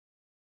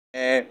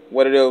And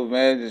what it is,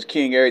 man, this is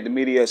King Eric, the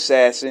media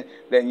assassin,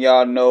 letting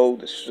y'all know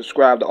to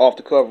subscribe to Off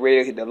the Cuff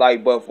Radio, hit the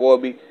like button for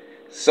me.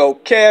 So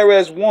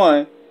KRS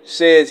One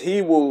says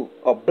he will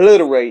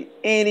obliterate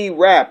any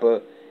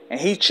rapper, and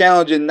he's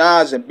challenging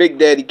Nas and Big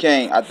Daddy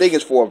Kane. I think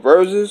it's for a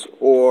Verzuz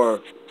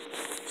or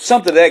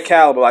something of that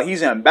caliber. Like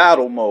he's in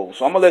battle mode.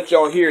 So I'm gonna let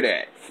y'all hear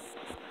that.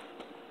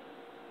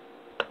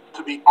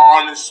 To be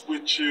honest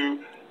with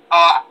you,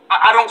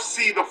 I don't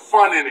see the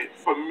fun in it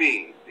for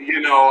me. You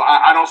know,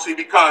 I don't see,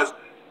 because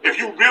if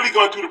you're really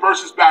going to do the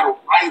versus battle,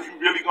 if you're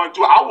really going to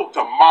do it, I will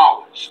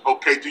demolish.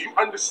 Okay, do you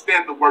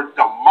understand the word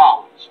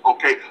demolish?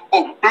 Okay,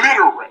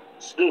 obliterate.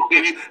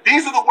 Okay?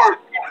 These are the words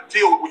you want to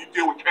deal with when you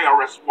deal with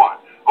KRS One.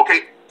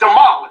 Okay,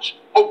 demolish,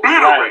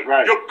 obliterate.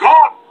 Right. You're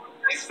gone from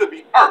the face of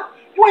the earth.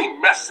 You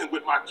ain't messing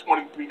with my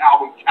 23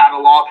 album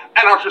catalog,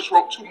 and I just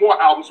wrote 2 more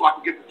albums so I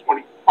can get to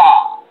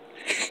 25.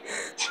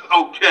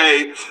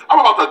 Okay, I'm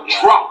about to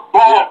drop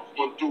bombs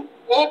on dude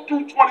all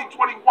through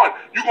 2021.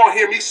 You're gonna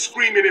hear me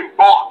screaming and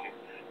barking.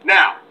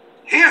 Now,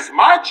 here's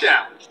my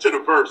challenge to the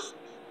Verzuz.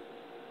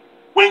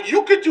 When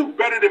you could do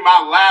better than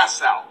my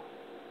last album,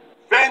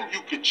 then you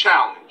could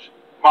challenge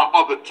my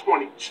other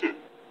 22.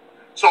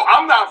 So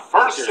I'm not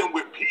versing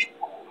with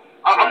people.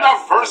 I'm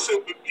not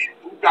versing with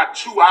people who got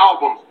 2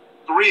 albums,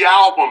 3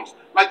 albums.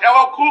 Like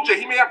LL Cool J,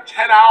 he may have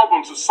 10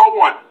 albums or so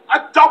on.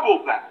 I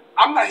doubled that.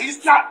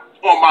 He's not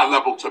on my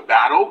level to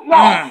battle. No.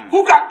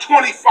 Who got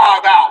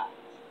 25 albums?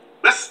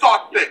 Let's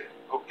start there.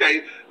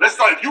 Okay? Let's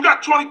start. If you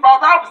got 25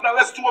 albums, now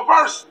let's do a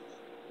verse.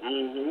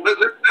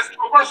 Let's do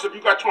a verse if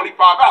you got 25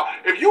 albums.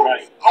 If you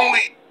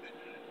only,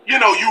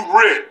 you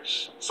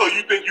rich, so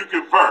you think you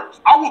can verse,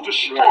 I will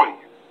destroy you.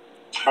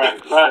 I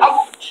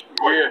will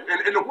destroy you.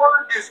 And the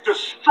word is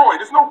destroy.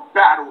 There's no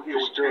battle here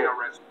with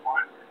KRS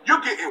One.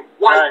 You're getting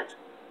wiped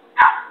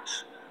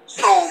out.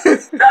 So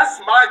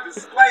that's my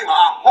disclaimer.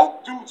 I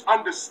hope dudes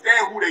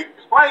understand who they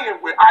playing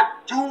with. I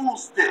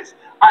do's this.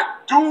 I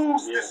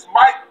do's this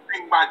mic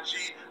thing, my G.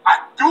 I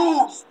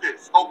do's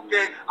this,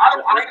 okay?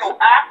 I ain't no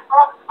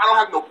actor. I don't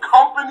have no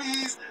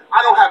companies.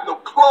 I don't have no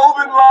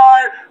clothing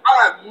line. I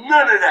don't have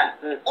none of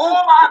that. All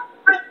I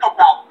think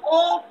about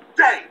all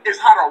day is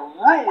how to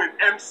ruin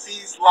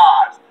MCs'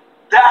 lives.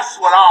 That's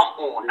what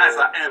I'm on as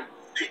an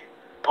MC.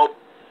 Okay?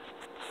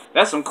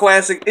 That's some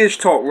classic ish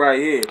talk right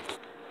here.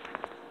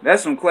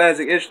 That's some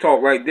classic ish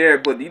talk right there.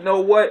 But you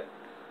know what?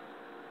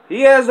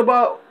 He has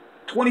about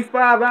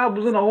 25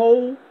 albums in a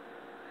whole.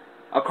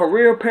 A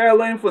career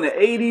paralleling from the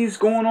 80s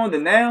going on to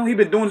now. He's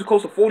been doing this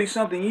close to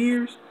 40-something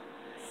years.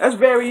 That's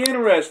very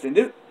interesting.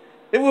 It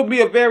will be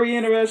a very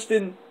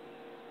interesting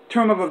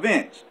term of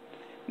events.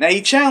 Now,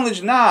 he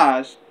challenged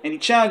Nas, and he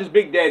challenges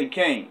Big Daddy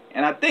Kane.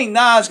 And I think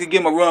Nas could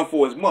give him a run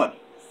for his money.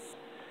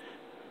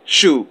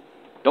 Shoot.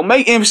 Don't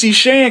make MC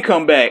Shan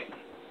come back.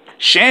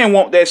 Shan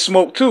want that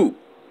smoke, too.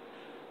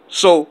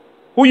 So,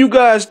 who you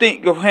guys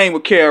think will hang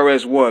with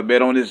KRS One,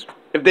 man, on this,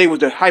 if they was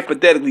to,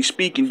 hypothetically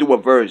speaking, do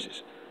a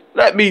Verzuz?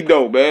 Let me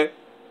know, man.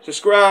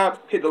 Subscribe,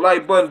 hit the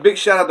like button. Big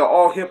shout out to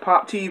All Hip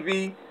Hop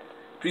TV.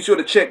 Be sure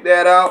to check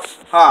that out.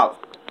 Holla.